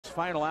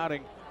final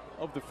outing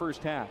of the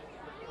first half.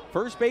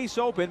 First base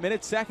open,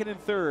 minute second and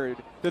third.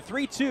 The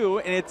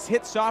 3-2, and it's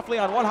hit softly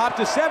on one hop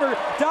to Sever.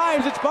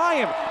 Dives, it's by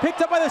him.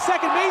 Picked up by the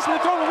second baseman,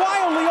 thrown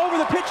wildly over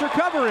the pitcher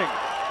covering.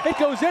 It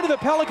goes into the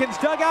Pelicans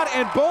dugout,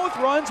 and both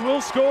runs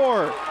will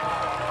score.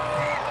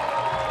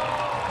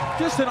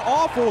 Just an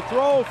awful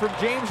throw from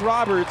James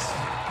Roberts.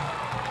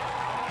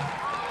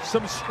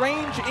 Some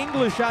strange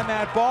English on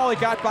that ball. It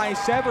got by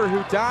Sever,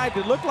 who dived.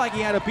 It looked like he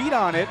had a beat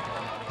on it,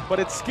 but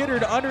it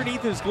skittered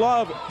underneath his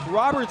glove.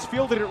 Roberts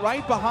fielded it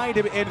right behind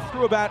him and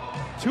threw about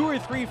 2 or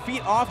 3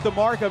 feet off the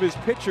mark of his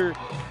pitcher.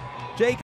 Jake